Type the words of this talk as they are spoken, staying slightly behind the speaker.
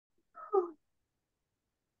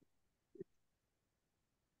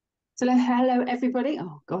So hello everybody.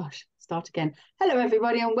 Oh gosh, start again. Hello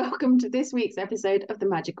everybody and welcome to this week's episode of the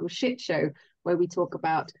Magical Shit Show, where we talk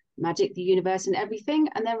about magic, the universe and everything,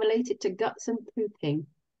 and then relate it to guts and pooping.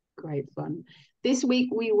 Great fun. This week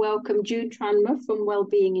we welcome June Tranmer from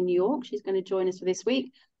Wellbeing in New York. She's going to join us for this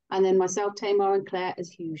week. And then myself, Tamar and Claire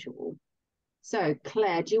as usual. So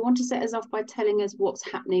Claire, do you want to set us off by telling us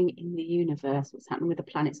what's happening in the universe? What's happening with the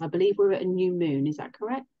planets? I believe we're at a new moon. Is that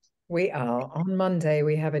correct? We are. On Monday,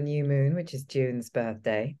 we have a new moon, which is June's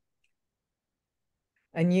birthday.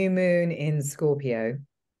 A new moon in Scorpio,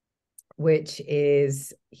 which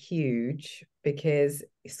is huge because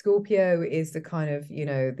Scorpio is the kind of,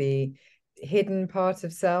 the hidden part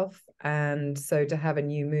of self. And so to have a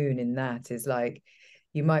new moon in that is like,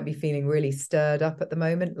 you might be feeling really stirred up at the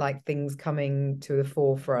moment, like things coming to the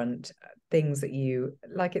forefront, things that you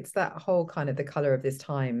like. It's that whole kind of the color of this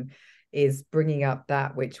time is bringing up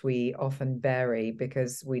that which we often bury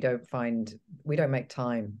because we don't make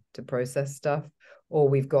time to process stuff, or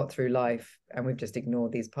we've got through life and we've just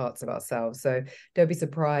ignored these parts of ourselves. So don't be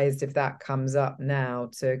surprised if that comes up now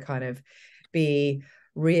to kind of be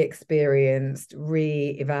re-experienced,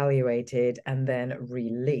 re-evaluated, and then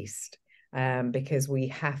released. Because we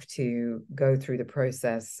have to go through the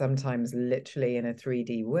process, sometimes literally in a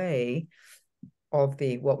 3D way, of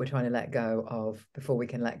what we're trying to let go of before we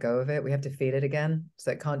can let go of it. We have to feel it again.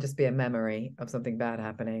 So it can't just be a memory of something bad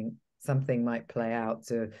happening. Something might play out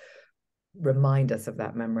to remind us of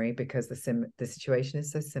that memory because the situation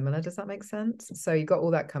is so similar. Does that make sense? So you got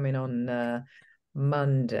all that coming on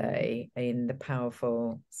Monday in the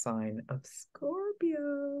powerful sign of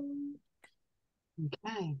Scorpio.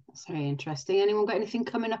 Okay, that's very interesting. Anyone got anything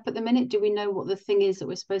coming up at the minute? Do we know what the thing is that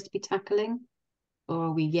we're supposed to be tackling? Or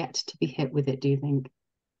are we yet to be hit with it, do you think?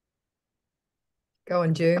 Go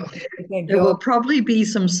on, June. There will probably be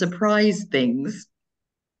some surprise things,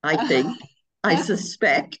 I think, I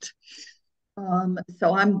suspect.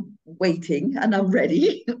 So I'm waiting and I'm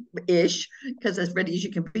ready-ish, because as ready as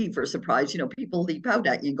you can be for a surprise. People leap out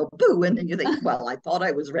at you and go, boo, and then you think, well, I thought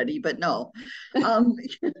I was ready, but no.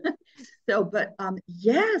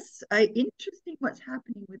 Yes, interesting what's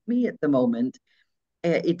happening with me at the moment.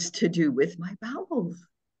 It's to do with my bowels.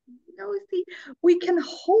 See, we can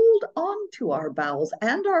hold on to our bowels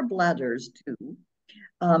and our bladders too.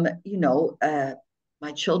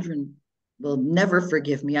 My children will never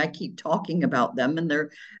forgive me. I keep talking about them, and they're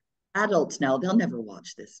adults now. They'll never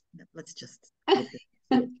watch this. Let's just.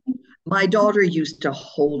 My daughter used to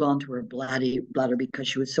hold on to her bladder because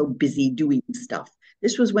she was so busy doing stuff.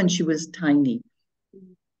 This was when she was tiny,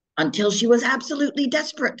 until she was absolutely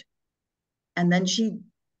desperate. And then she,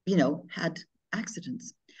 had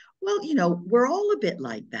accidents. Well, we're all a bit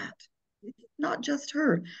like that. Not just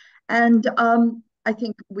her. And I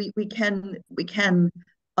think we can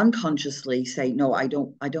unconsciously say, no, I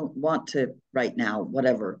don't want to right now,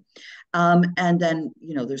 whatever. And then,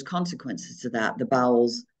 there's consequences to that. The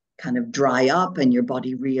bowels kind of dry up and your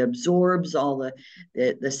body reabsorbs all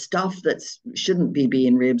the stuff that shouldn't be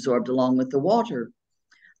being reabsorbed along with the water.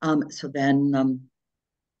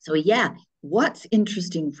 So yeah, what's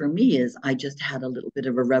interesting for me is I just had a little bit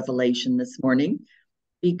of a revelation this morning,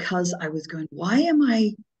 because I was going, why am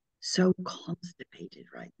I so constipated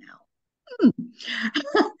right now?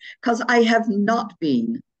 Because I have not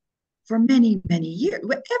been for many, many years,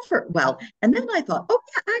 ever. Well, and then I thought, oh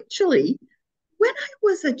yeah, actually, when I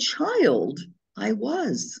was a child, I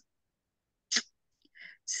was.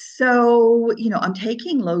 So, I'm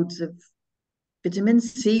taking loads of vitamin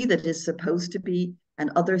C that is supposed to be, and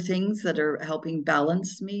other things that are helping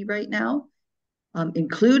balance me right now,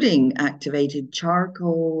 including activated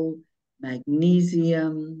charcoal,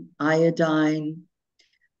 magnesium, iodine,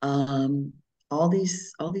 all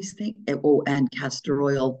these things. Oh, and castor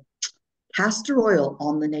oil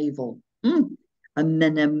on the navel. An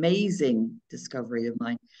amazing discovery of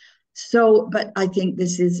mine. So, but I think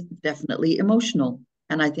this is definitely emotional,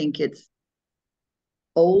 and I think it's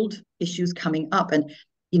old issues coming up. And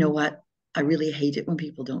you know what? I really hate it when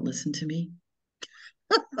people don't listen to me.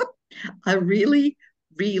 I really,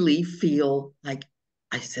 really feel like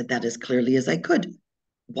I said that as clearly as I could.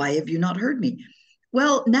 Why have you not heard me?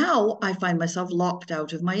 Well, now I find myself locked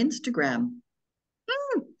out of my Instagram.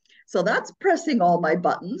 So that's pressing all my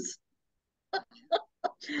buttons. I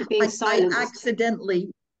accidentally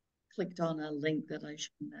clicked on a link that I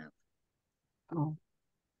shouldn't have. Oh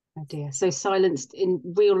dear. So silenced in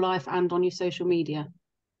real life and on your social media.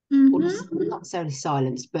 Or not necessarily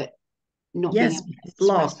silenced, but not being able to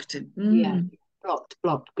blocked. Yeah, blocked.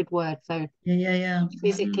 Good word. So yeah.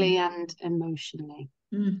 Physically and emotionally.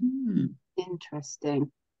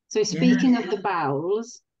 Interesting. So speaking of the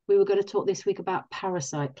bowels, we were going to talk this week about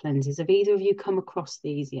parasite cleanses. Have either of you come across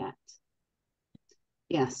these yet?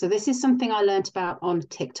 Yeah, so this is something I learned about on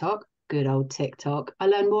TikTok. Good old TikTok. I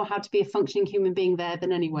learned more how to be a functioning human being there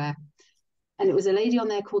than anywhere. And it was a lady on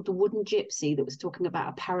there called the Wooden Gypsy that was talking about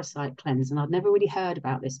a parasite cleanse. And I'd never really heard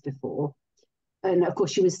about this before. And of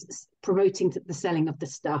course, she was promoting the selling of the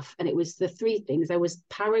stuff. And it was the three things. There was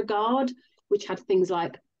Paragard, which had things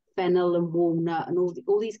like fennel and walnut and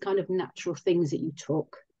all these kind of natural things that you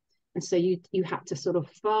took. And so you had to sort of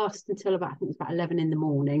fast until about, I think it was about 11 in the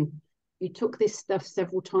morning. You took this stuff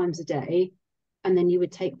several times a day, and then you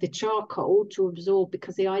would take the charcoal to absorb,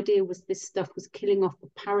 because the idea was this stuff was killing off the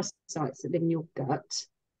parasites that live in your gut,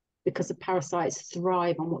 because the parasites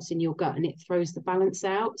thrive on what's in your gut and it throws the balance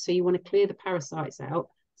out. So you want to clear the parasites out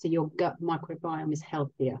so your gut microbiome is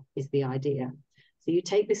healthier, is the idea. So you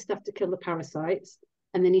take this stuff to kill the parasites,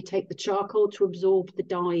 and then you take the charcoal to absorb the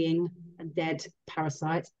dying and dead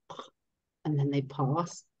parasites, and then they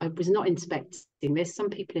pass. I was not inspecting this. Some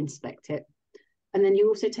people inspect it. And then you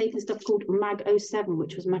also take stuff called Mag-07,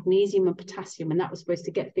 which was magnesium and potassium, and that was supposed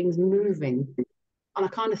to get things moving. And I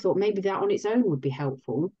kind of thought maybe that on its own would be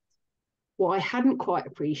helpful. What I hadn't quite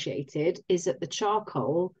appreciated is that the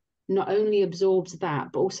charcoal not only absorbs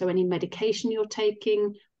that, but also any medication you're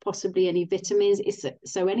taking, possibly any vitamins.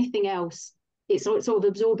 So anything else, it's sort of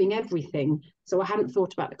absorbing everything. So I hadn't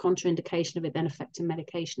thought about the contraindication of it then affecting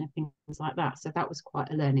medication and things like that. So that was quite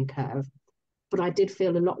a learning curve. But I did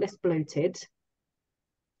feel a lot less bloated.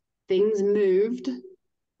 Things moved.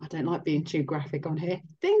 I don't like being too graphic on here.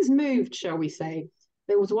 Things moved, shall we say.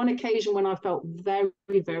 There was one occasion when I felt very,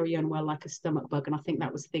 very unwell, like a stomach bug, and I think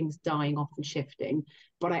that was things dying off and shifting.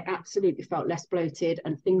 But I absolutely felt less bloated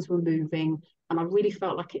and things were moving, and I really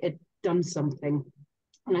felt like it had done something.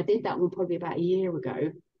 And I did that one probably about a year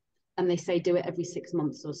ago. And they say do it every 6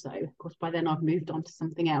 months or so. Of course, by then I've moved on to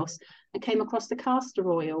something else and came across the castor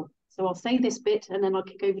oil. So I'll say this bit and then I'll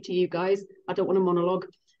kick over to you guys. I don't want a monologue.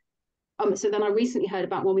 So then I recently heard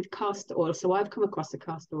about one with castor oil. So I've come across the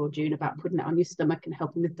castor oil, June, about putting it on your stomach and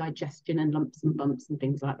helping with digestion and lumps and bumps and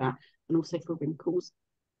things like that, and also for wrinkles.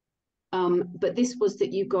 But this was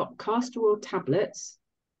that you got castor oil tablets,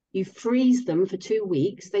 you freeze them for 2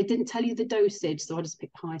 weeks. They didn't tell you the dosage, so I just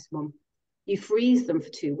picked the highest one. You freeze them for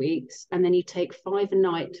 2 weeks, and then you take 5 a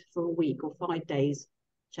night for a week or 5 days.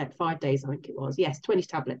 Check 5 days, I think it was. Yes, 20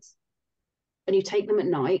 tablets. And you take them at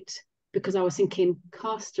night, because I was thinking,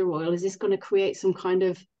 castor oil, is this going to create some kind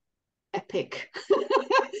of epic?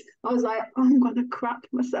 I was like, oh, I'm going to crap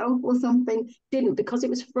myself or something. Didn't, because it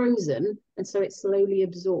was frozen, and so it slowly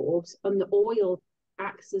absorbs, and the oil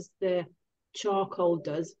acts as the charcoal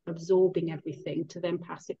does, absorbing everything to then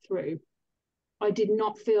pass it through. I did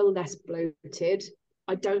not feel less bloated.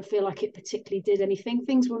 I don't feel like it particularly did anything.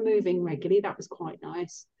 Things were moving regularly. That was quite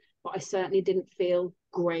nice. But I certainly didn't feel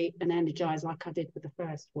great and energized like I did with the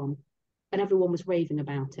first one. And everyone was raving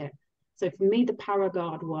about it. So for me, the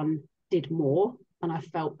Paragard one did more, and I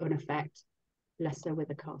felt an effect, less so with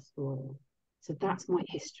the castor oil. So that's my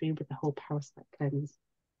history with the whole parasite cleanse.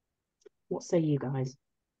 What say you guys?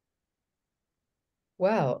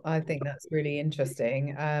 Well, I think that's really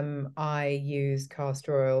interesting. I use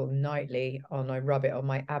castor oil nightly I rub it on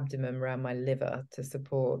my abdomen around my liver to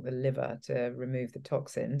support the liver to remove the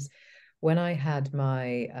toxins. When I had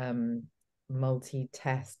my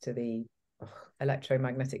multi-test to the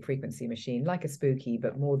electromagnetic frequency machine, like a spooky,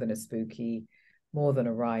 but more than a spooky, more than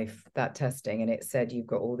a rife, that testing, and it said you've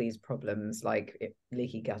got all these problems like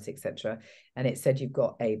leaky gut, etc. And it said you've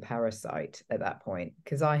got a parasite at that point,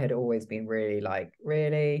 because I had always been really like,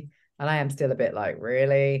 really, and I am still a bit like,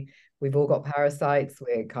 really, we've all got parasites.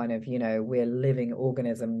 We're kind of, we're living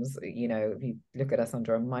organisms. If you look at us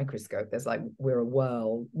under a microscope, there's like, we're a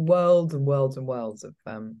worlds and worlds and worlds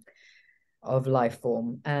of life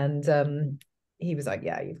form. And he was like,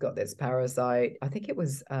 yeah, you've got this parasite. I think it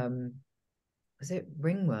was it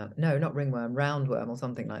ringworm? No, not ringworm, roundworm or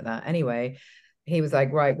something like that. Anyway, he was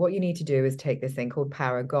like, right, what you need to do is take this thing called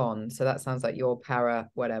Paragon. So that sounds like your para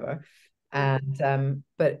whatever. And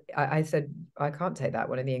but I said, I can't take that.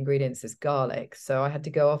 One of the ingredients is garlic. So I had to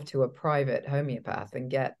go off to a private homeopath and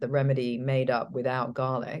get the remedy made up without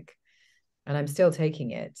garlic. And I'm still taking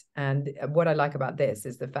it. And what I like about this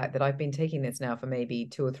is the fact that I've been taking this now for maybe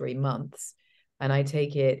 2 or 3 months. And I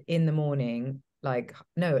take it in the morning, at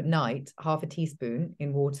night, half a teaspoon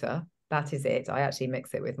in water. That is it. I actually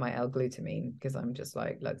mix it with my L-glutamine because I'm just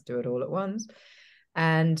like, let's do it all at once.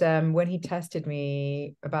 And when he tested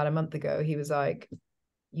me about a month ago, he was like,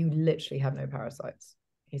 you literally have no parasites.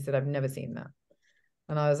 He said, I've never seen that.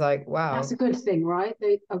 And I was like, wow. That's a good thing, right?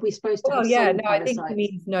 Are we supposed to Well, have yeah, some no, parasites? I think he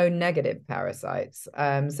means no negative parasites.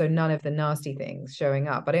 So none of the nasty things showing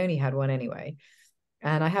up. But I only had one anyway.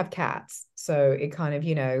 And I have cats. So it kind of,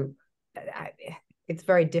 it's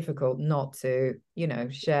very difficult not to,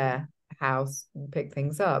 share a house and pick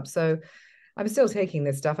things up. So I'm still taking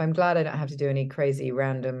this stuff. I'm glad I don't have to do any crazy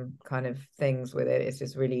random kind of things with it. It's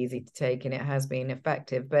just really easy to take, and it has been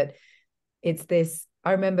effective. But it's this,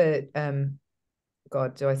 I remember,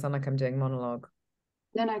 God, do I sound like I'm doing monologue?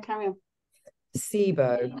 No, carry on.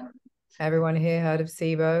 SIBO. Everyone here heard of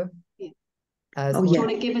SIBO? Yeah. Oh, Do you yeah.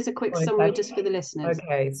 want to give us a quick summary just for the listeners?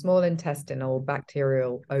 Okay, small intestinal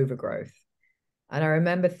bacterial overgrowth. And I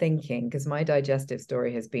remember thinking, because my digestive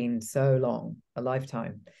story has been so long, a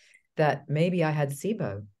lifetime, that maybe I had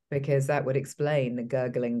SIBO, because that would explain the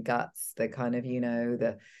gurgling guts, the kind of,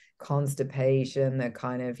 the constipation, the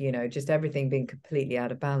kind of, just everything being completely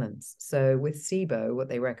out of balance. So with SIBO, what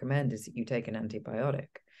they recommend is that you take an antibiotic,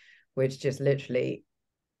 which just literally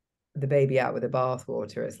the baby out with the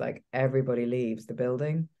bathwater. It's like everybody leaves the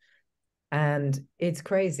building. And it's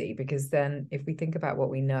crazy, because then if we think about what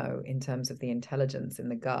we know in terms of the intelligence in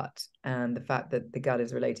the gut and the fact that the gut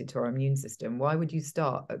is related to our immune system, why would you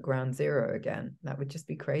start at ground zero again? That would just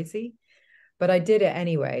be crazy. But I did it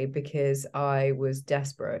anyway because I was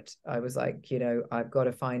desperate. I was like, I've got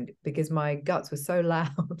to find, because my guts were so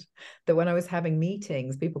loud that when I was having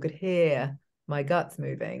meetings, people could hear my guts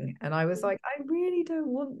moving. And I was like, I really don't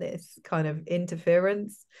want this kind of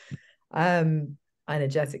interference.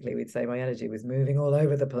 Energetically, we'd say my energy was moving all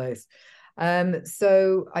over the place.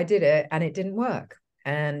 So I did it, and it didn't work.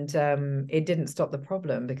 And it didn't stop the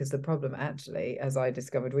problem, because the problem actually, as I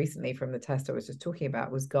discovered recently from the test I was just talking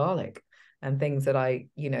about, was garlic, and things that I,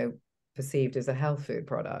 perceived as a health food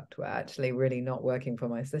product were actually really not working for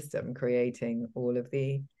my system, creating all of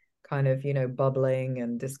the kind of, bubbling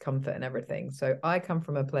and discomfort and everything. So I come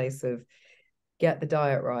from a place of get the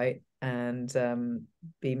diet right and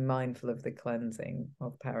be mindful of the cleansing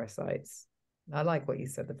of parasites. I like what you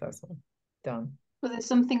said, the first one. Done. Well, there's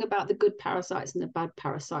something about the good parasites and the bad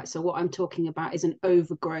parasites. So what I'm talking about is an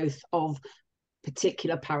overgrowth of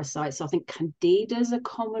particular parasites. So I think Candida is a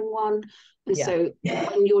common one. And so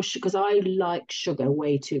when you're, because I like sugar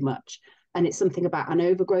way too much, and it's something about an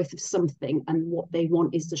overgrowth of something, and what they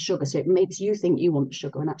want is the sugar. So it makes you think you want the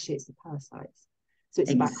sugar, and actually it's the parasites. So it's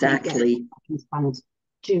exactly about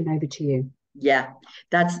June, over to you. Yeah,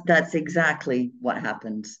 that's exactly what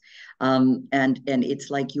happens. And it's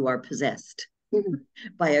like you are possessed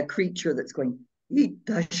by a creature that's going, eat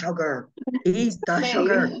the sugar, eat the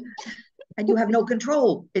sugar. And you have no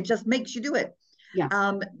control. It just makes you do it.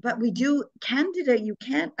 Yeah. But we do, Candida, you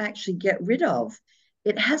can't actually get rid of.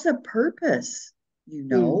 It has a purpose,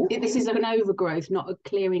 This is an overgrowth, not a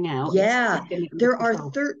clearing out. Yeah, there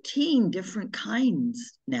are 13 different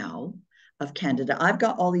kinds now of Candida. I've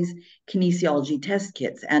got all these kinesiology test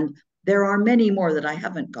kits, and there are many more that I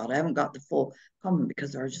haven't got. I haven't got the full complement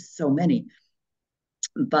because there are just so many.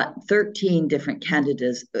 But 13 different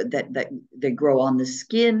Candidas that they grow on the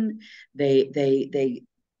skin. They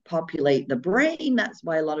populate the brain. That's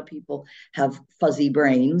why a lot of people have fuzzy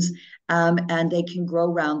brains. And they can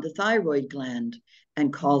grow around the thyroid gland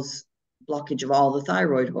and cause blockage of all the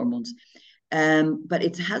thyroid hormones. But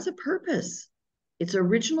it has a purpose. Its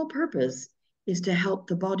original purpose is to help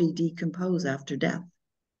the body decompose after death.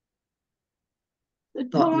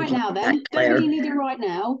 Not right now, then. Don't really need it right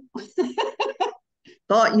now.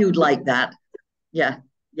 Thought you'd like that. Yeah.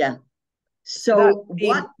 So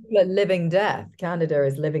what? Living death. Candida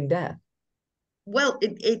is living death. Well,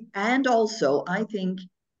 it and also I think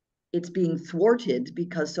it's being thwarted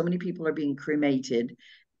because so many people are being cremated,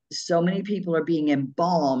 so many people are being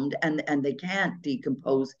embalmed, and they can't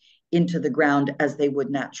decompose into the ground as they would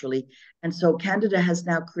naturally. And so Candida has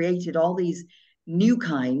now created all these new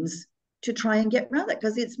kinds to try and get around that,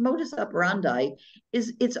 because its modus operandi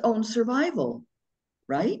is its own survival,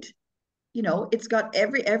 right? It's got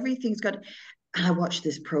everything's got. I watched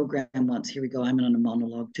this program once. Here we go. I'm on a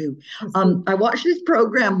monologue too. I watched this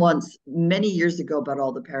program once many years ago about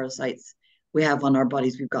all the parasites we have on our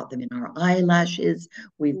bodies. We've got them in our eyelashes.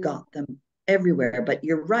 We've got them everywhere. But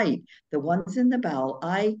you're right. The ones in the bowel,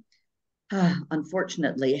 I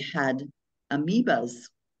unfortunately had amoebas,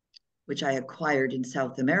 which I acquired in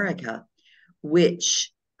South America,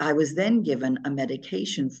 which I was then given a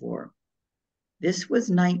medication for. This was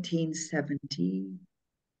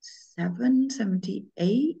 1977,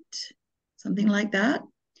 78, something like that.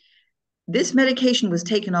 This medication was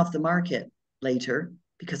taken off the market later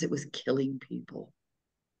because it was killing people.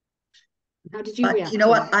 How did you react? You know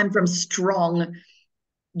what? I'm from strong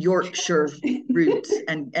Yorkshire roots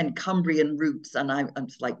and Cumbrian roots, and I'm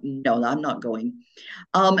just like, no, I'm not going,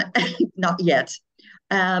 not yet.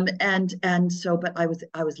 And so, but I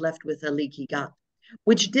was left with a leaky gut,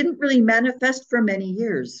 which didn't really manifest for many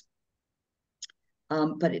years,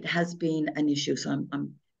 but it has been an issue. So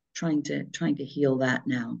I'm trying to heal that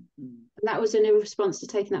now. And that was in response to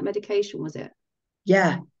taking that medication, was it?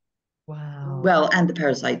 Yeah. Wow. Well, and the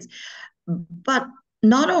parasites, but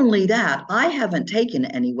not only that, I haven't taken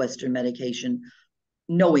any Western medication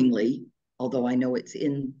knowingly, although I know it's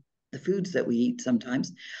in the foods that we eat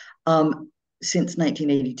sometimes, since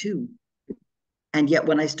 1982. And yet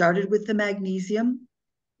when I started with the magnesium,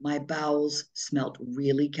 my bowels smelt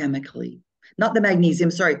really chemically. Not the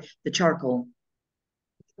magnesium, sorry, the charcoal.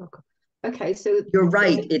 Okay, so you're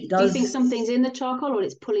right. It does. Do you think something's in the charcoal, or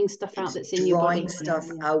it's pulling stuff out that's in your body? Drawing stuff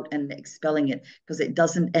out and expelling it because it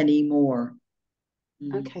doesn't anymore.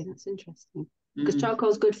 Okay, that's interesting. Because charcoal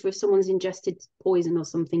is good for if someone's ingested poison or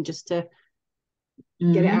something, just to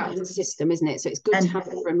get it out of the system, isn't it? So it's good to have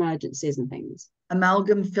it for emergencies and things.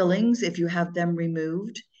 Amalgam fillings, if you have them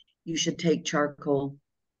removed, you should take charcoal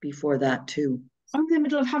before that too. I'm in the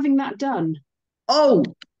middle of having that done. Oh,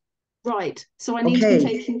 right. So I need to be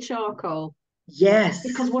taking charcoal. Yes.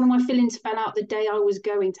 Because one of my fillings fell out the day I was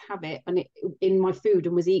going to have it, and it in my food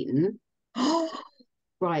and was eaten.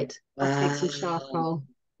 Right. Wow. I'll take some charcoal.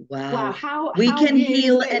 Wow. How we can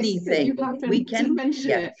heal anything. We can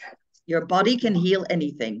mention it. Your body can heal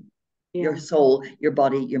anything. Yeah. Your soul, your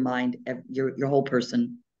body, your mind, your whole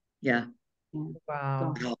person. Yeah.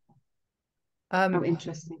 Wow. How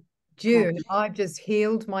interesting. June, I've just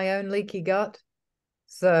healed my own leaky gut.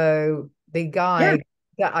 So the guy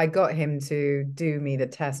that I got him to do me the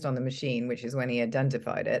test on the machine, which is when he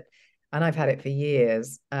identified it, and I've had it for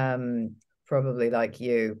years, probably like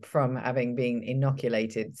you, from having been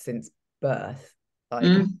inoculated since birth,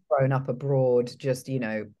 like grown up abroad, just, you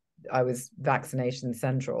know, I was vaccination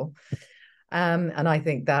central. And I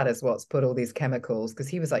think that is what's put all these chemicals, because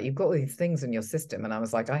he was like, you've got all these things in your system. And I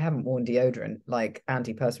was like, I haven't worn deodorant, like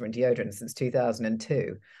antiperspirant deodorant, since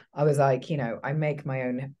 2002. I was like, you know, I make my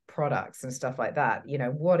own products and stuff like that. You know,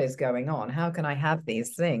 what is going on? How can I have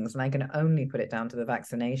these things? And I can only put it down to the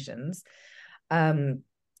vaccinations.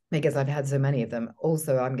 Because I've had so many of them.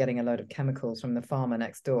 Also, I'm getting a load of chemicals from the farmer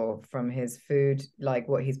next door, from his food, like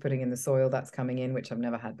what he's putting in the soil that's coming in, which I've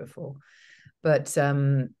never had before. But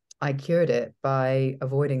I cured it by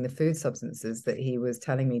avoiding the food substances that he was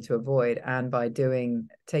telling me to avoid, and by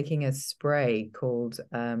taking a spray called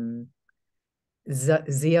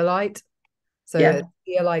zeolite. So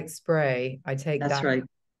zeolite spray, I take that. Right.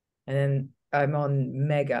 And then I'm on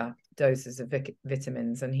mega doses of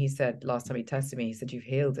vitamins. And he said, last time he tested me, he said, you've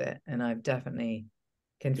healed it. And I've definitely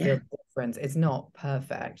can feel the difference. It's not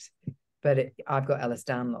perfect, but I've got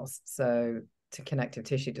Ehlers-Danlos, so to connective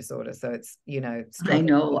tissue disorder. So it's, you know, I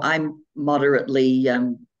know I'm moderately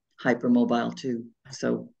hypermobile too.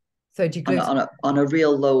 So do you on a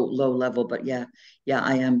real low level, but yeah,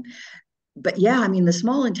 I am. But yeah, I mean, the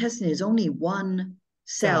small intestine is only one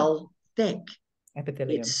cell thick.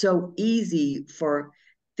 Epithelium. It's so easy for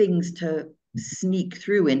things to sneak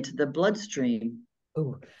through into the bloodstream.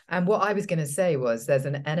 Oh, and what I was going to say was there's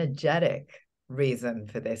an energetic reason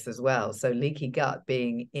for this as well. So leaky gut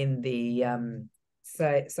being in the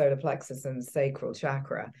solar plexus and sacral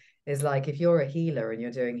chakra is like, if you're a healer and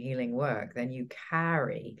you're doing healing work, then you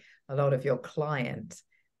carry a lot of your client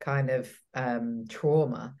kind of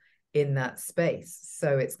trauma in that space.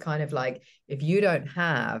 So it's kind of like, if you don't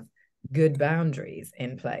have good boundaries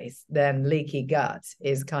in place, then leaky gut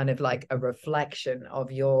is kind of like a reflection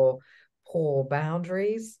of your poor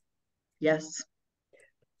boundaries. Yes.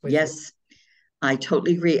 Yes, I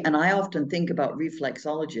totally agree. And I often think about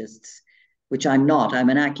reflexologists, which I'm not. I'm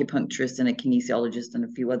an acupuncturist and a kinesiologist and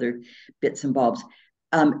a few other bits and bobs.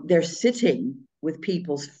 They're sitting with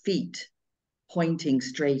people's feet pointing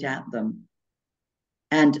straight at them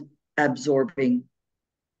and absorbing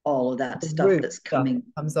all of that stuff that's coming.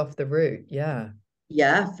 Comes off the root. Yeah,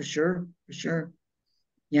 for sure.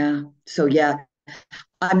 Yeah. So yeah,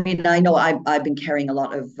 I mean, I know I've been carrying a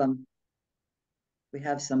lot of we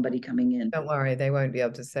have somebody coming in. Don't worry, they won't be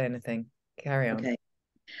able to say anything. Carry on. Okay.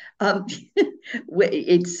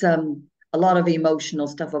 It's a lot of emotional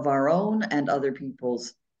stuff of our own and other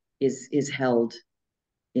people's is held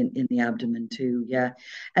in the abdomen too. Yeah.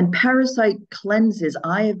 And parasite cleanses.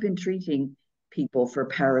 I have been treating people for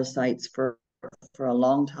parasites for a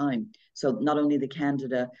long time. So not only the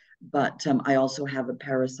Candida, but I also have a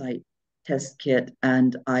parasite test kit,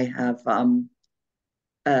 and I have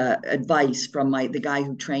advice from the guy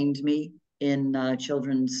who trained me in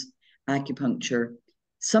children's acupuncture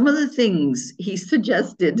some of the things he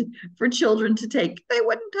suggested for children to take, they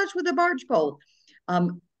wouldn't touch with a barge pole.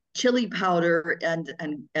 Chili powder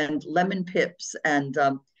and lemon pips and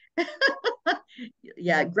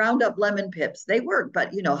yeah, ground up lemon pips. They work,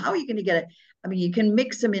 but you know, how are you going to get it? I mean, you can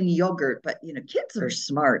mix them in yogurt, but you know, kids are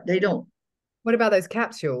smart. They don't. What about those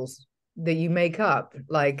capsules that you make up?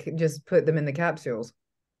 Like just put them in the capsules.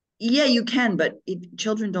 Yeah, you can, but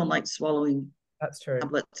children don't like swallowing That's true.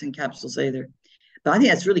 tablets and capsules either. But I think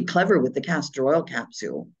that's really clever with the castor oil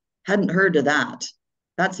capsule. Hadn't heard of that.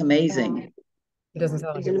 That's amazing. It doesn't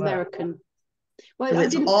sound like He's an it works. American. Well, So I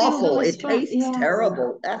it's didn't awful. feel It tastes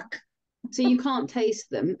terrible. Ugh. So you can't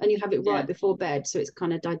taste them, and you have it right Yeah. before bed, so it's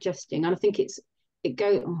kind of digesting. And I think it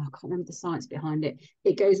goes. Oh, I can't remember the science behind it.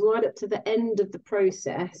 It goes right up to the end of the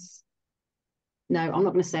process. No, I'm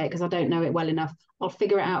not going to say it because I don't know it well enough. I'll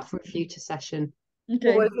figure it out for a future session.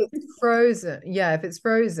 Okay. Well, if it's frozen, yeah, if it's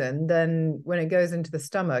frozen, then when it goes into the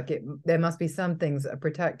stomach, there must be some things that are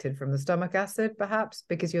protected from the stomach acid, perhaps,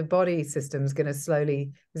 because your body system's going to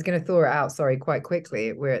is going to thaw it out, quite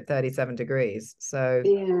quickly. We're at 37 degrees, so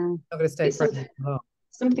Yeah, not going to stay it's frozen long.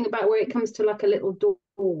 something about where it comes to like a little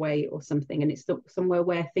doorway or something, and it's somewhere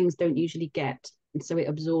where things don't usually get, and so it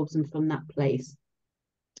absorbs them from that place.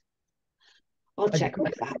 I'll check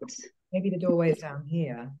my facts. Maybe the doorway is down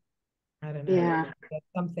here. I don't know. Yeah. There's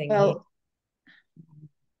something here.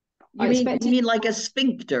 Well, you mean like a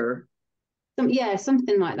sphincter? Yeah,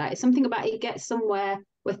 something like that. It's something about it gets somewhere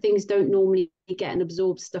where things don't normally get and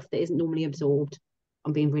absorb stuff that isn't normally absorbed.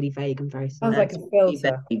 I'm being really vague and very Sounds sorry. like a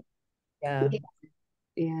filter. Yeah.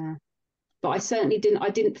 Yeah. But I certainly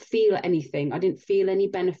didn't feel anything. I didn't feel any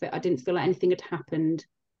benefit. I didn't feel like anything had happened.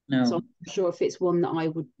 No. So I'm not sure if it's one that I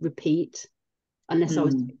would repeat unless I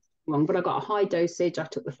was wrong. But I got a high dosage. I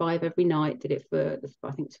took the 5 every night, did it for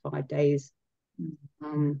I think it's 5 days.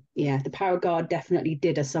 Yeah, the Paragard definitely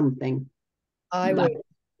did a something. I would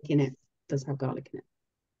in it does have garlic in it.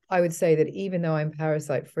 I would say that even though I'm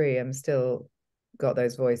parasite free, I'm still got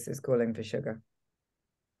those voices calling for sugar.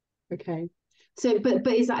 Okay. So, but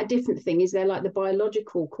is that a different thing? Is there like the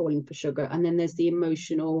biological calling for sugar, and then there's the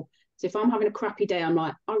emotional? So if I'm having a crappy day, I'm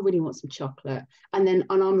like, I really want some chocolate, and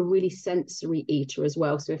I'm a really sensory eater as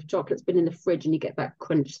well. So if chocolate's been in the fridge and you get that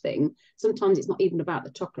crunch thing, sometimes it's not even about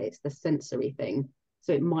the chocolate; it's the sensory thing.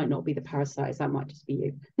 So it might not be the parasites; that might just be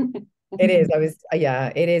you. It is.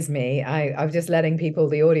 It is me. I'm just letting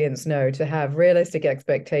the audience know to have realistic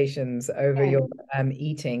expectations over your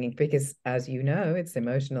eating, because as you know, it's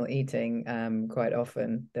emotional eating quite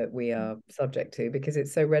often that we are subject to, because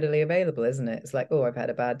it's so readily available, isn't it? It's like, oh, I've had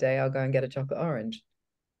a bad day, I'll go and get a chocolate orange.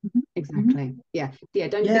 Exactly. Yeah.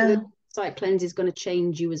 Don't think that site cleanse is going to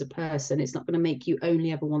change you as a person. It's not going to make you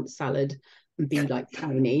only ever want salad and be like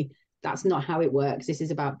tiny. That's not how it works. This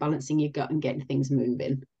is about balancing your gut and getting things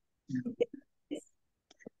moving.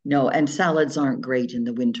 No, and salads aren't great in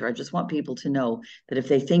the winter. I just want people to know that if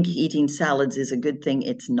they think eating salads is a good thing,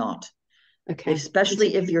 it's not. Okay.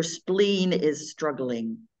 Especially if your spleen is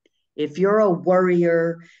struggling. If you're a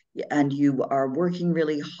worrier and you are working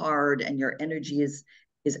really hard and your energy is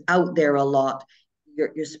out there a lot,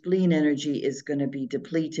 your spleen energy is going to be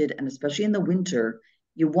depleted. And especially in the winter,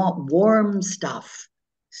 you want warm stuff,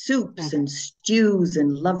 soups and stews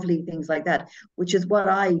and lovely things like that, which is what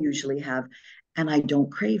I usually have. And I don't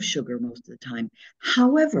crave sugar most of the time.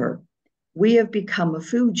 However, we have become a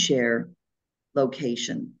food share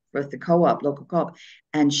location with the local co-op,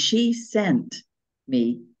 and she sent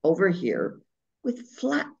me over here with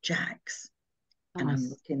flapjacks. Nice. And I'm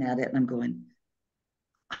looking at it and I'm going,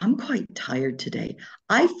 I'm quite tired today.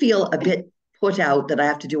 I feel a bit put out that I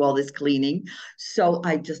have to do all this cleaning. So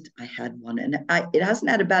I had one, and it hasn't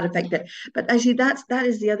had a bad effect. But I see that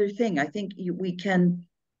is the other thing. I think we can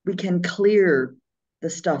clear the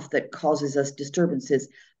stuff that causes us disturbances.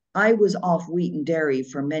 I was off wheat and dairy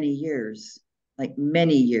for many years,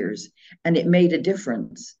 and it made a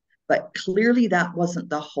difference. But clearly that wasn't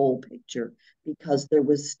the whole picture, because there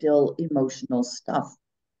was still emotional stuff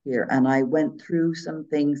here. And I went through some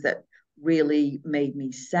things that really made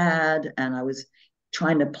me sad, and I was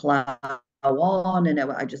trying to plow on, and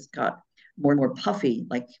I just got more and more puffy,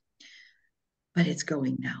 but it's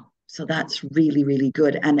going now. So that's really, really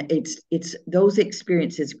good. And it's those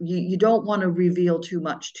experiences. You don't want to reveal too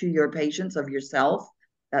much to your patients of yourself.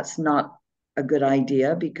 That's not a good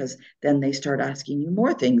idea, because then they start asking you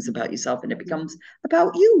more things about yourself, and it becomes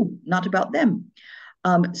about you, not about them.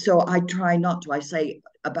 So I try not to. I say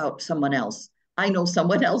about someone else. I know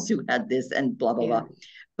someone else who had this and blah, blah, blah.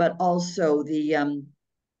 But also what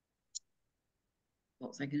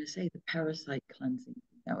was I going to say? The parasite cleansing.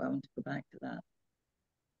 Now I want to go back to that.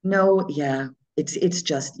 No, yeah. It's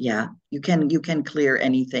just, yeah, you can clear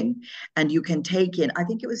anything, and you can take in, I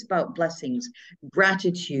think it was about blessings,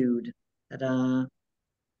 gratitude. Ta-da.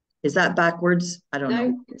 Is that backwards? I don't No, know.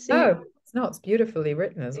 you can see it. Oh, it's not. It's beautifully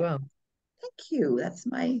written as well. Thank you. That's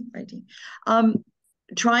my writing.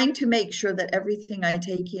 Trying to make sure that everything I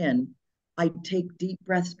take in, I take deep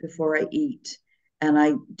breaths before I eat, and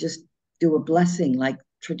I just do a blessing like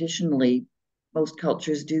traditionally most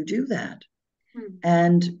cultures do that.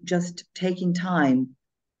 And just taking time.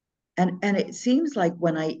 And it seems like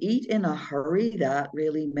when I eat in a hurry, that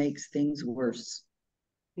really makes things worse.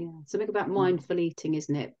 Yeah, something about mindful eating,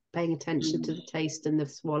 isn't it? Paying attention to the taste and the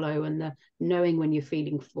swallow and the knowing when you're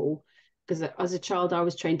feeling full. Because as a child, I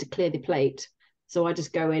was trained to clear the plate. So I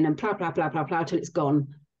just go in and plow, plow, plow, plow, plow till it's gone.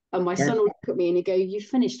 And my son will look at me and he go, "You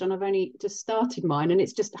finished?" And I've only just started mine. And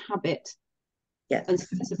it's just a habit. Yes. And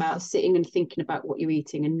it's about sitting and thinking about what you're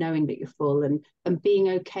eating and knowing that you're full and being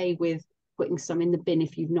okay with putting some in the bin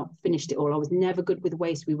if you've not finished it all. I was never good with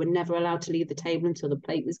waste. We were never allowed to leave the table until the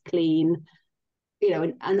plate was clean.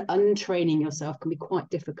 And untraining yourself can be quite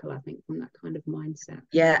difficult, I think, from that kind of mindset.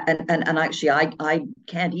 Yeah, and actually I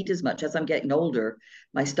can't eat as much as I'm getting older.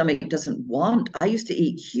 My stomach doesn't want. I used to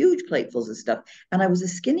eat huge platefuls of stuff, and I was a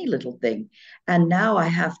skinny little thing. And now I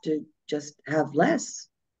have to just have less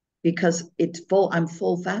because it's full. I'm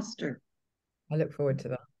full faster. I look forward to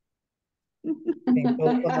that.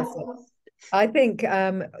 I think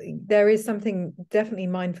there is something, definitely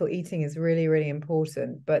mindful eating is really, really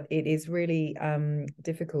important, but it is really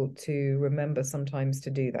difficult to remember sometimes to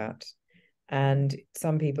do that. And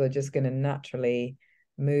some people are just going to naturally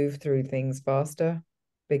move through things faster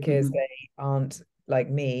because they aren't like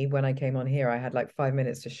me. When I came on here, I had like 5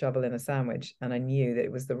 minutes to shovel in a sandwich, and I knew that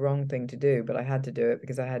it was the wrong thing to do, but I had to do it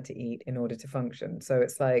because I had to eat in order to function. So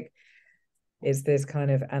it's like, it's this kind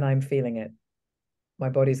of, and I'm feeling it. My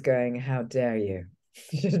body's going, how dare you?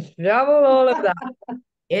 Shovel all of that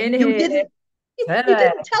in You here. didn't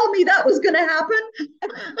tell me that was going to happen.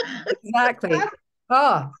 Exactly.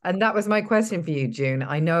 And that was my question for you, June.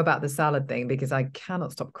 I know about the salad thing because I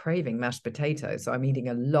cannot stop craving mashed potato. So I'm eating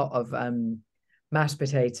a lot of mashed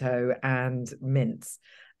potato and mince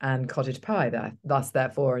and cottage pie, thus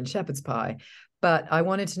therefore, and shepherd's pie. But I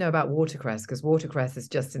wanted to know about watercress because watercress is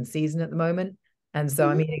just in season at the moment. And so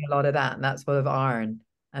I'm eating a lot of that, and that's full of iron,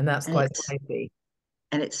 and that's quite spicy.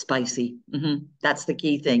 And it's spicy. That's the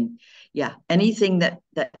key thing. Yeah, anything that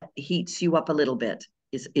heats you up a little bit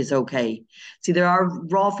is okay. See, there are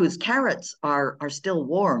raw foods. Carrots are still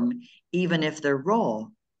warm even if they're raw.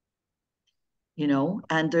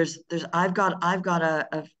 And there's I've got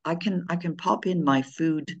I can pop in my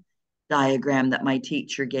food diagram that my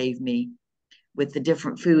teacher gave me with the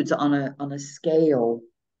different foods on a scale.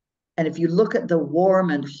 And if you look at the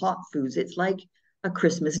warm and hot foods, it's like a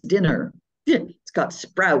Christmas dinner. It's got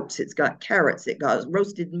sprouts, it's got carrots, it got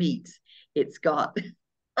roasted meats, it's got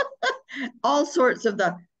all sorts of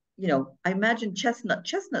I imagine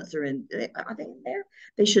chestnuts are in, are they in there?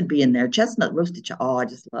 They should be in there. Roasted, oh, I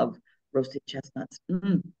just love roasted chestnuts.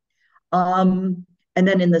 And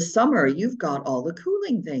then in the summer, you've got all the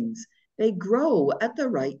cooling things. They grow at the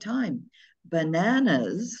right time.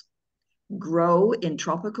 Bananas grow in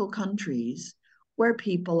tropical countries where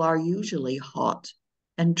people are usually hot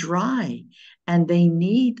and dry, and they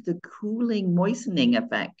need the cooling, moistening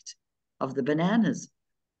effect of the bananas.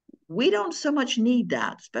 We don't so much need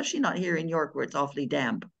that, especially not here in York where it's awfully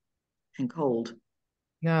damp and cold.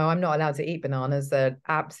 No, I'm not allowed to eat bananas. They're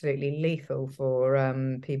absolutely lethal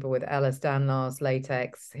for people with Ehlers-Danlos,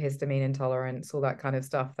 latex, histamine intolerance, all that kind of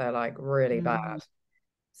stuff. They're like really bad.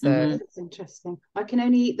 So It's interesting. I can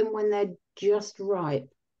only eat them when they're just ripe.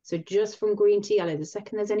 So just from green to yellow. The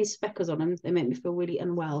second there's any speckles on them, they make me feel really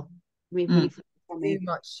unwell. Really too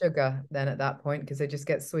much sugar then at that point because they just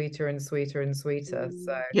get sweeter and sweeter and sweeter.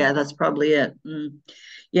 So yeah, that's probably it.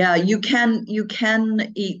 Yeah, you can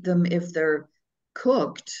eat them if they're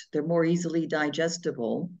cooked. They're more easily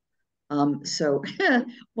digestible. So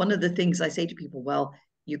one of the things I say to people, well,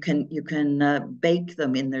 you can bake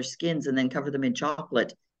them in their skins and then cover them in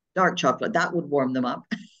chocolate, dark chocolate. That would warm them up.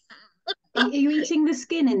 Are you eating the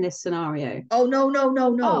skin in this scenario? Oh, no.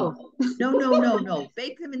 Oh. No.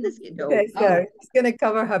 Bake them in the skin. No. okay, so it's going to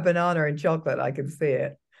cover her banana in chocolate. I can see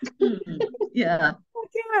it. Yeah.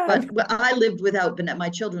 But I lived without my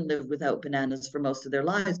children lived without bananas for most of their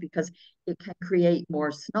lives because it can create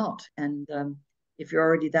more snot. And if you're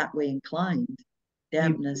already that way inclined,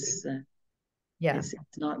 dampness, it's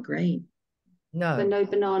not great. No. So no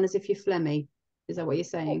bananas if you're phlegmy. Is that what you're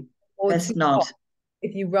saying? Or best not. Hot.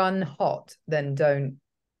 If you run hot, then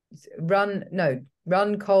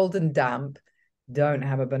run cold and damp. Don't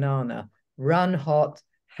have a banana. run hot,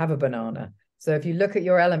 have a banana. So if you look at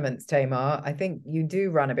your elements, Tamar, I think you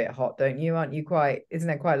do run a bit hot, don't you? Aren't you quite, isn't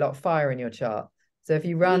there quite a lot of fire in your chart? So if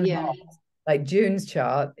you run hot, like June's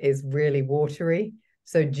chart is really watery.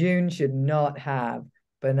 So June should not have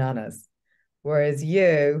bananas. Whereas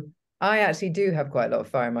you, I actually do have quite a lot of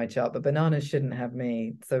fire in my chart, but bananas shouldn't have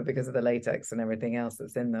me. So because of the latex and everything else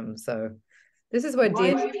that's in them. So this is where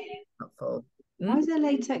DNA is helpful. Why is there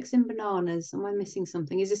latex in bananas? Am I missing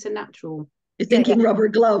something? Is this a natural? You're thinking rubber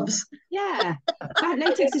gloves. Yeah. That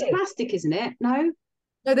latex is plastic, isn't it? No?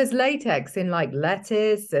 No, there's latex in like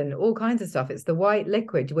lettuce and all kinds of stuff. It's the white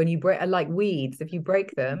liquid when you break, like weeds, if you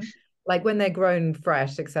break them, like when they're grown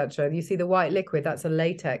fresh, etc. You see the white liquid, that's a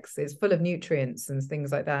latex. It's full of nutrients and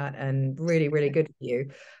things like that, and really, really good for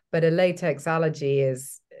you. But a latex allergy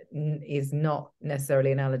is not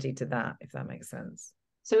necessarily an allergy to that, if that makes sense.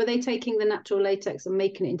 So are they taking the natural latex and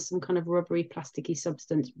making it into some kind of rubbery, plasticky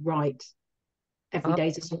substance every day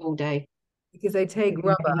is a small day? Because they take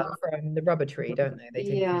rubber from the rubber tree, don't they? They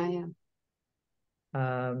take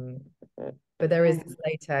but there is this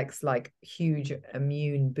latex, like huge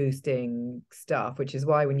immune boosting stuff, which is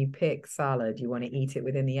why when you pick salad, you want to eat it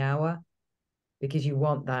within the hour, because you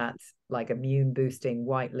want that like immune boosting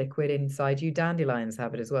white liquid inside you. Dandelions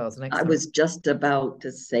have it as well. So I was just about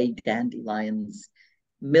to say dandelions,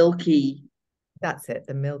 milky. That's it,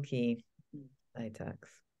 the milky latex.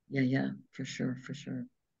 Yeah, for sure.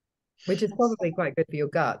 Which is probably quite good for your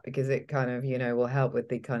gut, because it kind of, will help with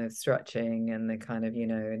the kind of stretching and the kind of,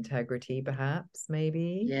 integrity, perhaps,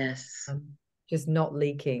 maybe. Yes. Just not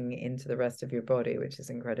leaking into the rest of your body, which is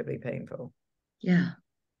incredibly painful. Yeah.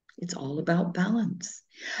 It's all about balance.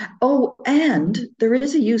 Oh, and there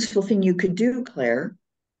is a useful thing you could do, Claire,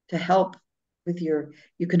 to help with you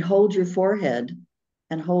can hold your forehead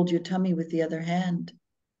and hold your tummy with the other hand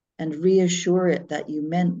and reassure it that you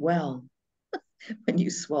meant well. When you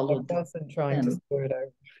swallowed. I wasn't trying to screw it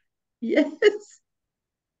over. Yes.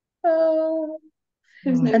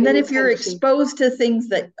 And then if you're exposed to things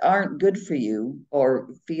that aren't good for you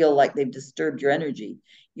or feel like they've disturbed your energy,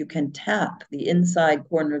 you can tap the inside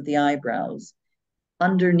corner of the eyebrows,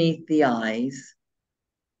 underneath the eyes,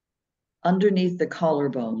 underneath the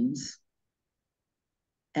collarbones,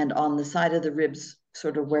 and on the side of the ribs,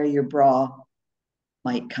 sort of where your bra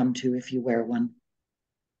might come to if you wear one.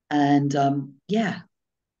 And this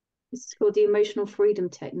is called the emotional freedom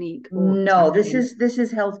technique. No, this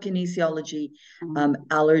is health kinesiology,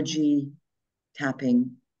 allergy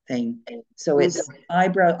tapping thing. So it's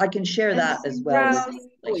eyebrow. I can share that as well.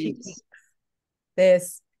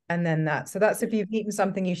 This and then that. So that's if you've eaten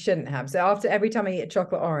something you shouldn't have. So after every time I eat a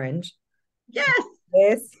chocolate orange,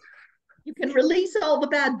 this you can release all the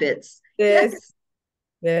bad bits. This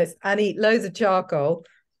and eat loads of charcoal.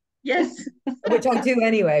 Yes. Which I do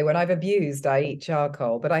anyway. When I've abused, I eat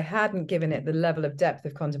charcoal, but I hadn't given it the level of depth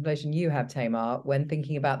of contemplation you have, Tamar, when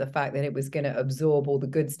thinking about the fact that it was going to absorb all the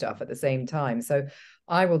good stuff at the same time. So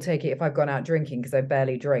I will take it if I've gone out drinking, because I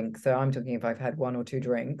barely drink. So I'm talking if I've had 1 or 2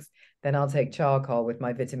 drinks, then I'll take charcoal with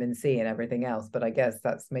my vitamin C and everything else. But I guess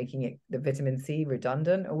that's making it the vitamin C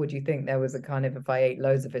redundant. Or would you think there was a kind of, if I ate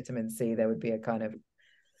loads of vitamin C, there would be a kind of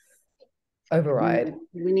override?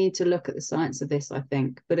 We need to look at the science of this, I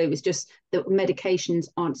think. But it was just that medications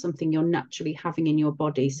aren't something you're naturally having in your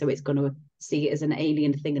body, so it's going to see it as an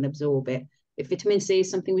alien thing and absorb it. If vitamin C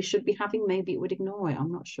is something we should be having, maybe it would ignore it.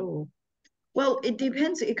 I'm not sure. Well, it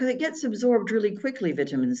depends, because it gets absorbed really quickly,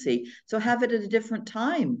 vitamin C. So have it at a different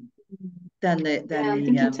time than the. I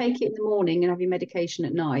think you take it in the morning and have your medication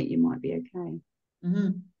at night, you might be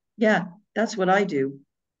okay. Yeah, that's what I do.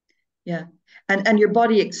 Yeah. And your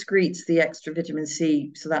body excretes the extra vitamin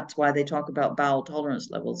C. So that's why they talk about bowel tolerance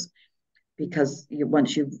levels, because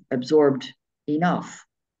once you've absorbed enough,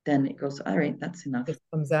 then it goes, all right, that's enough. It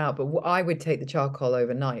comes out. But I would take the charcoal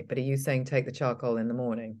overnight. But are you saying take the charcoal in the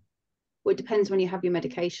morning? Well, it depends when you have your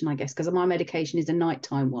medication, I guess, because my medication is a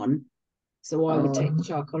nighttime one. So I would take the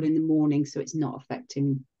charcoal in the morning, so it's not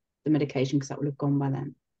affecting the medication, because that would have gone by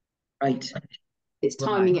then. Right. It's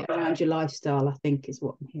timing it around your lifestyle, I think, is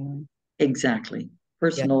what I'm hearing. Exactly.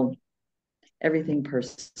 Personal, everything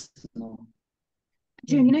personal.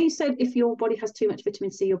 June, you said if your body has too much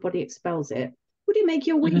vitamin C, your body expels it. Would it make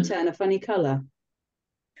your wee turn a funny colour?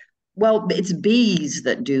 Well, it's bees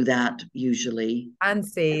that do that usually. And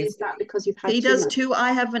C's. Is that because you've had C does too?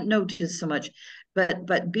 I haven't noticed so much,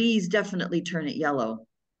 but bees definitely turn it yellow,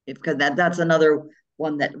 because that's another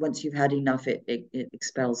one that once you've had enough, it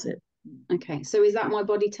expels it. Okay, so is that my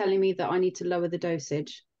body telling me that I need to lower the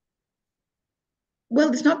dosage?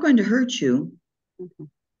 Well, it's not going to hurt you.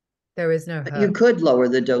 There is no hurt. You could lower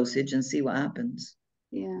the dosage and see what happens.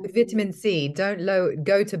 Yeah. With vitamin C, don't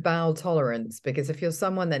go to bowel tolerance, because if you're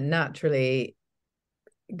someone that naturally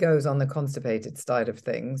goes on the constipated side of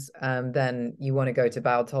things, then you want to go to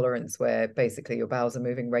bowel tolerance, where basically your bowels are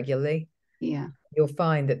moving regularly. Yeah. You'll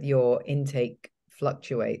find that your intake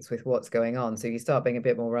fluctuates with what's going on. So you start being a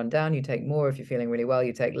bit more run down, you take more. If you're feeling really well,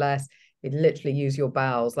 you take less. You literally use your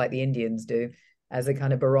bowels, like the Indians do, as a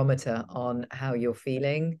kind of barometer on how you're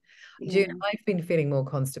feeling. Yeah. June, I've been feeling more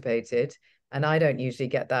constipated, and I don't usually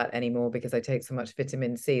get that anymore because I take so much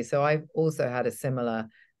vitamin C. So I've also had a similar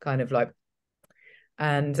kind of like,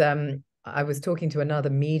 and I was talking to another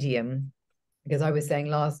medium, because I was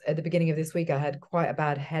saying at the beginning of this week, I had quite a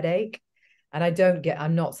bad headache, and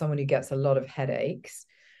I'm not someone who gets a lot of headaches.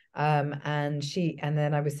 And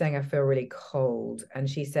then I was saying I feel really cold, and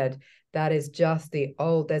she said that is just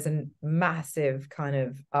there's a massive kind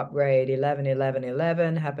of upgrade, 11 11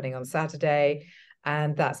 11 happening on Saturday,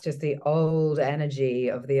 and that's just the old energy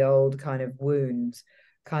of the old kind of wounds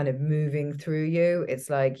kind of moving through you. It's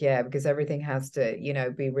like, yeah, because everything has to,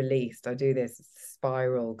 be released. I do this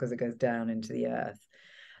spiral because it goes down into the earth.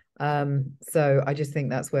 So I just think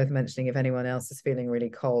that's worth mentioning. If anyone else is feeling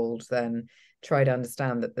really cold, then try to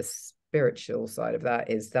understand that the spiritual side of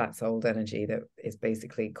that's old energy that is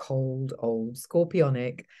basically cold, old,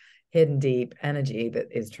 scorpionic, hidden deep energy that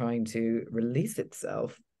is trying to release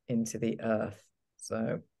itself into the earth.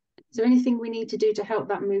 So is there anything we need to do to help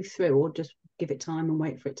that move through, or just give it time and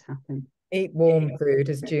wait for it to happen? Eat warm food,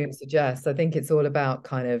 as June suggests. I think it's all about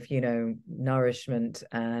kind of, nourishment,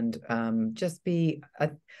 and I'm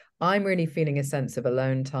really feeling a sense of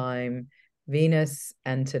alone time. Venus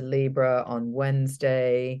entered Libra on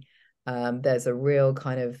Wednesday. There's a real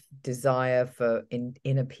kind of desire for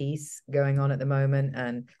inner peace going on at the moment.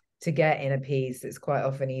 And to get inner peace, it's quite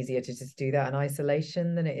often easier to just do that in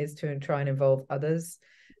isolation than it is to try and involve others.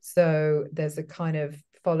 So there's a kind of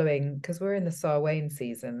following, because we're in the Samhain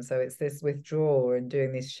season, so it's this withdrawal and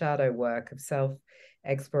doing this shadow work of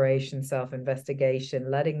self-exploration,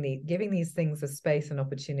 self-investigation, giving these things a space and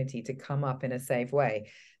opportunity to come up in a safe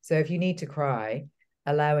way. So if you need to cry,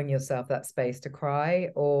 allowing yourself that space to cry,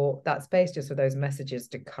 or that space just for those messages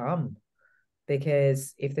to come.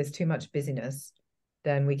 Because if there's too much busyness,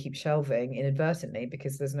 then we keep shelving inadvertently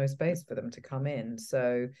because there's no space for them to come in.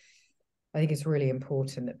 So I think it's really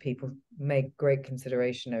important that people make great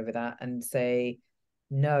consideration over that and say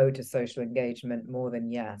no to social engagement more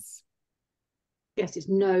than yes. Yes, it's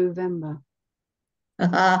November.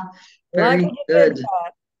 Very good.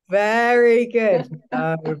 Very good.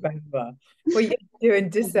 November. Well, you do in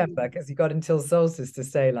December, because you got until solstice to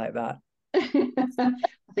stay like that.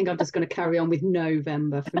 I think I'm just going to carry on with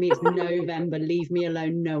November. For me, it's November. Leave me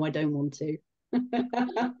alone. No, I don't want to.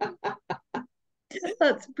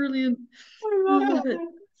 That's brilliant. I love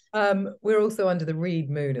it. We're also under the Reed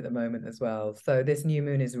moon at the moment as well. So this new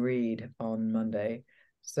moon is Reed on Monday.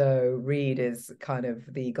 So Reed is kind of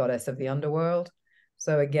the goddess of the underworld.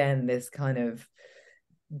 So again, this kind of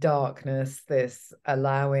darkness, this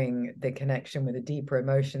allowing the connection with the deeper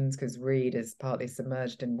emotions, because Reed is partly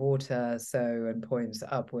submerged in water, and points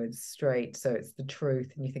upwards straight. So it's the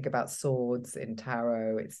truth. And you think about swords in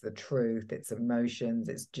tarot, it's the truth, it's emotions,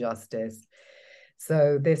 it's justice.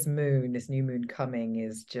 So this new moon coming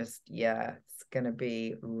is just, it's going to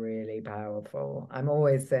be really powerful. I'm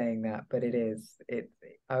always saying that, but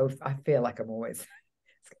I feel like I'm always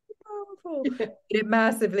powerful. It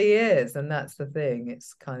massively is, and that's the thing.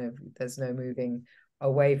 It's kind of, there's no moving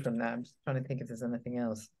away from that. I'm just trying to think if there's anything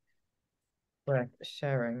else worth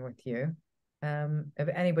sharing with you. Have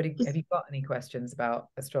you got any questions about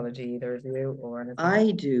astrology, either of you, or anything?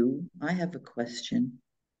 I do. I have a question.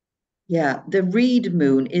 Yeah, the Reed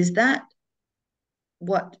moon, is that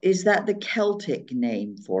the Celtic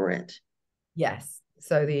name for it? Yes.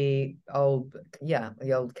 So the old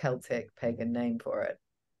Celtic pagan name for it.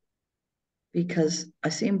 Because I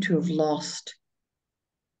seem to have lost.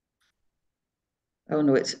 Oh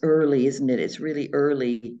no, it's early, isn't it? It's really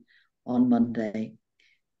early on Monday.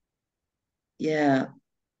 Yeah.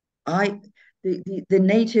 The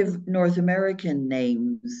native North American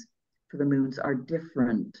names for the moons are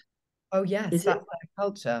different. Oh yes, Is that's their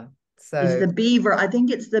culture. Is So the beaver? I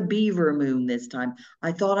think it's the beaver moon this time.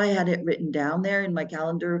 I thought I had it written down there in my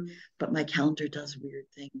calendar, but my calendar does weird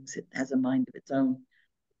things. It has a mind of its own.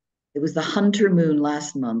 It was the hunter moon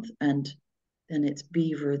last month, and then it's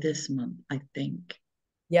beaver this month, I think.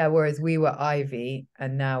 yeah, whereas we were Ivy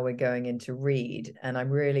and now we're going into Reed, and I'm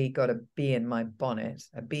really got a bee in my bonnet,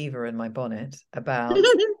 a beaver in my bonnet about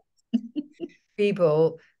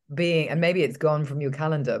people being, and maybe it's gone from your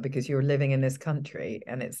calendar because you're living in this country,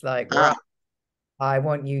 and it's like, right, I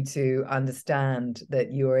want you to understand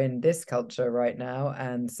that you're in this culture right now.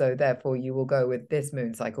 And so therefore you will go with this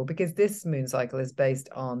moon cycle, because this moon cycle is based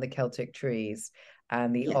on the Celtic trees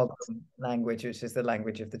and the Ogham language, which is the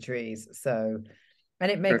language of the trees. So,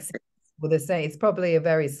 and it makes, well, they say it's probably a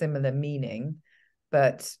very similar meaning,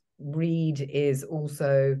 but reed is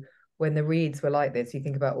also, when the reeds were like this, you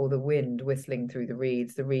think about all the wind whistling through the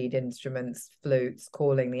reeds, the reed instruments, flutes,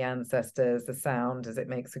 calling the ancestors, the sound as it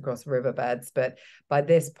makes across riverbeds. But by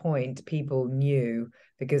this point, people knew,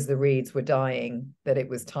 because the reeds were dying, that it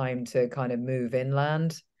was time to kind of move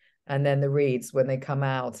inland. And then the reeds, when they come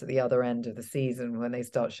out at the other end of the season, when they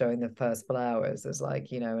start showing the first flowers, there's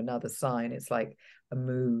like, you know, another sign. It's like a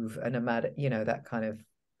move and you know, that kind of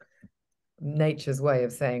nature's way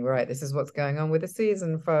of saying, right, this is what's going on with the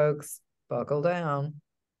season, folks. Buckle down.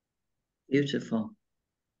 Beautiful.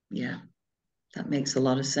 Yeah, that makes a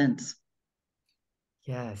lot of sense.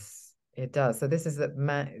 Yes, it does. So this is that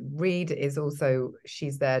Reed is also,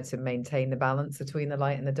 she's there to maintain the balance between the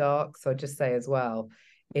light and the dark. So I just say as well,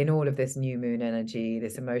 in all of this new moon energy,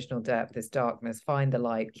 this emotional depth, this darkness, find the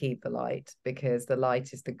light, keep the light, because the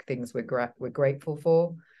light is the things we're grateful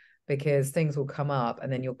for. Because things will come up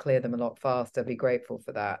and then you'll clear them a lot faster. Be grateful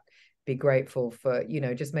for that. Be grateful for, you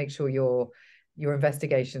know, just make sure your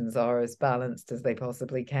investigations are as balanced as they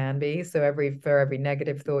possibly can be. So for every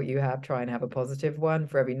negative thought you have, try and have a positive one.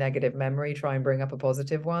 For every negative memory, try and bring up a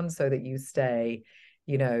positive one, so that you stay,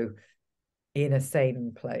 you know, in a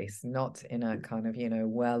sane place, not in a kind of, you know,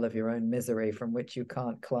 well of your own misery from which you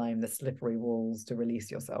can't climb the slippery walls to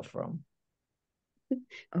release yourself from.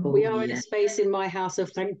 We are in a space in my house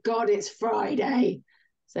of, thank God it's Friday.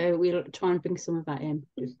 So we'll try and bring some of that in.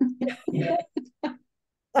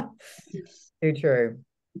 Too true.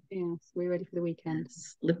 Yes, we're ready for the weekend.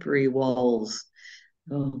 Slippery walls.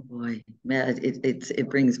 Oh boy, man, it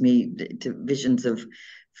brings me to visions of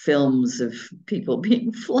films of people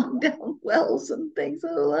being flung down wells and things.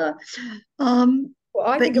 Well, I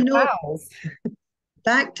but think you of know, owls.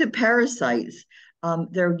 back to parasites.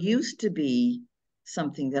 There used to be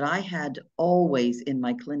something that I had always in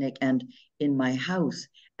my clinic and in my house,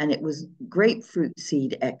 and it was grapefruit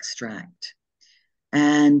seed extract.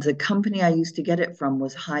 And the company I used to get it from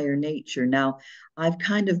was Higher Nature. Now, I've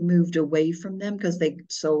kind of moved away from them because they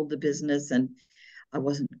sold the business, and I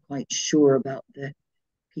wasn't quite sure about the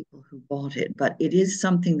people who bought it. But it is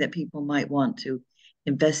something that people might want to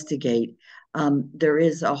investigate. There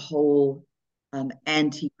is a whole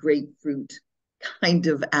anti-grapefruit kind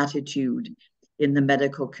of attitude in the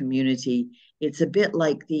medical community. It's a bit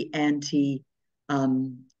like the anti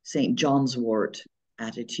St. John's wort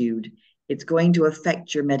attitude. It's going to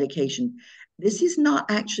affect your medication. This is not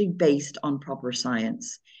actually based on proper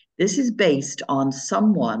science. This is based on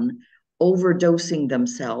someone overdosing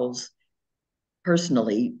themselves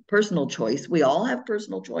personally, personal choice. We all have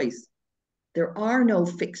personal choice. There are no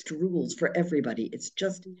fixed rules for everybody. It's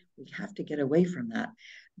just we have to get away from that.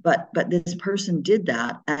 But this person did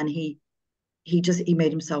that, and he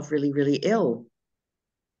made himself really, really ill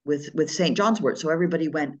with St. John's wort. So everybody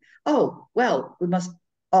went, oh, well, we must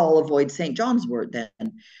all avoid St. John's wort then.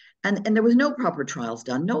 And there was no proper trials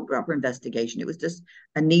done, no proper investigation. It was just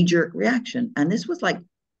a knee-jerk reaction. And this was like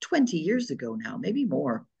 20 years ago now, maybe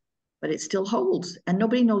more, but it still holds. And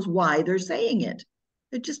nobody knows why they're saying it.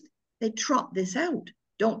 They trot this out.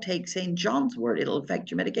 Don't take St. John's wort. It'll affect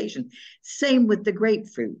your medication. Same with the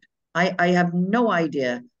grapefruit. I have no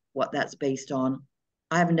idea what that's based on.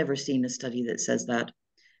 I have never seen a study that says that.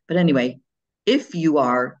 But anyway, if you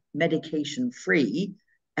are medication free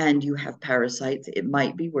and you have parasites, it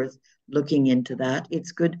might be worth looking into that.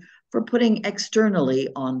 It's good for putting externally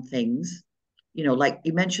on things, you know, like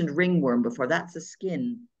you mentioned ringworm before. That's a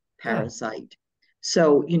skin parasite. Yeah.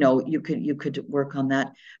 So, you know, you could work on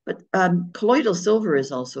that. But colloidal silver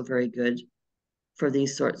is also very good for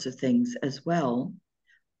these sorts of things as well,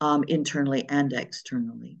 internally and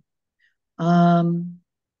externally.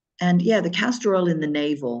 And yeah, the castor oil in the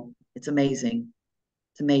navel, it's amazing.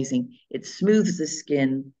 It's amazing. It smooths the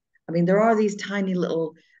skin. I mean, there are these tiny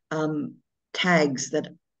little tags that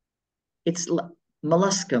it's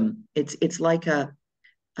molluscum. It's like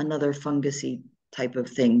another fungusy type of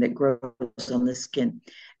thing that grows on the skin.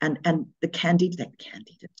 And the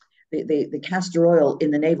the castor oil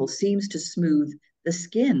in the navel seems to smooth the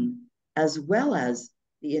skin as well as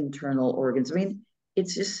the internal organs. I mean,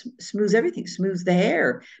 it's just smooths everything, smooths the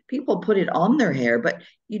hair. People put it on their hair, but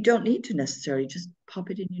you don't need to necessarily just pop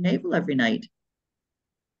it in your navel every night.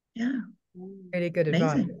 Yeah. Really good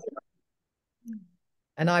advice.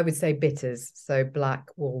 And I would say bitters, so black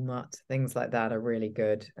walnut, things like that are really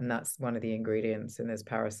good. And that's one of the ingredients in this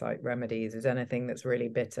parasite remedies, is anything that's really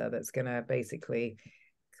bitter that's going to basically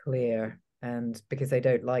clear. And because they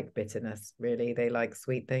don't like bitterness, really, they like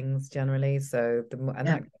sweet things generally. So that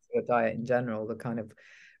kind of diet in general, the kind of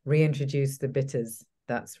reintroduce the bitters,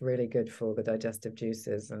 that's really good for the digestive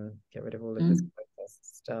juices and get rid of all of this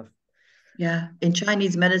stuff. Yeah, in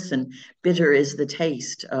Chinese medicine, bitter is the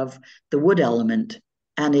taste of the wood element,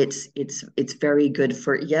 and it's very good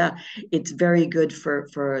for it's very good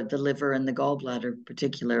for the liver and the gallbladder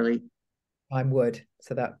particularly. I'm wood,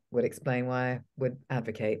 so that would explain why I would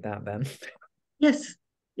advocate that then. Yes,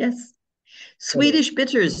 yes. Swedish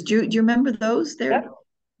bitters, do you remember those? They're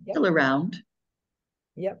still around.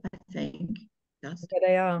 Yep. I think. Yes. There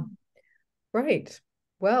they are. Right.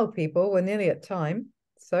 Well, people, we're nearly at time.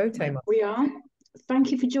 So, Tamar. We are.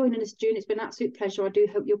 Thank you for joining us, June. It's been an absolute pleasure. I do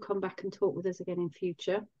hope you'll come back and talk with us again in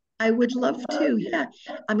future. I would love to. Yeah.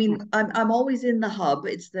 I mean, I'm always in the hub.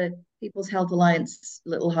 It's the People's Health Alliance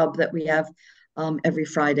little hub that we have every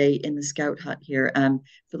Friday in the Scout Hut here,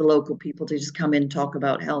 for the local people to just come in and talk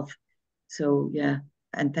about health. So yeah,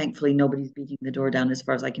 and thankfully nobody's beating the door down as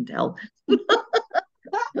far as I can tell. So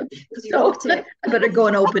I better go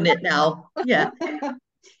and open it now. Yeah.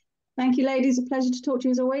 Thank you, ladies. A pleasure to talk to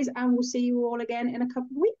you as always, and we'll see you all again in a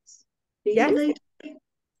couple of weeks. Yeah.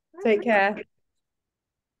 Take care.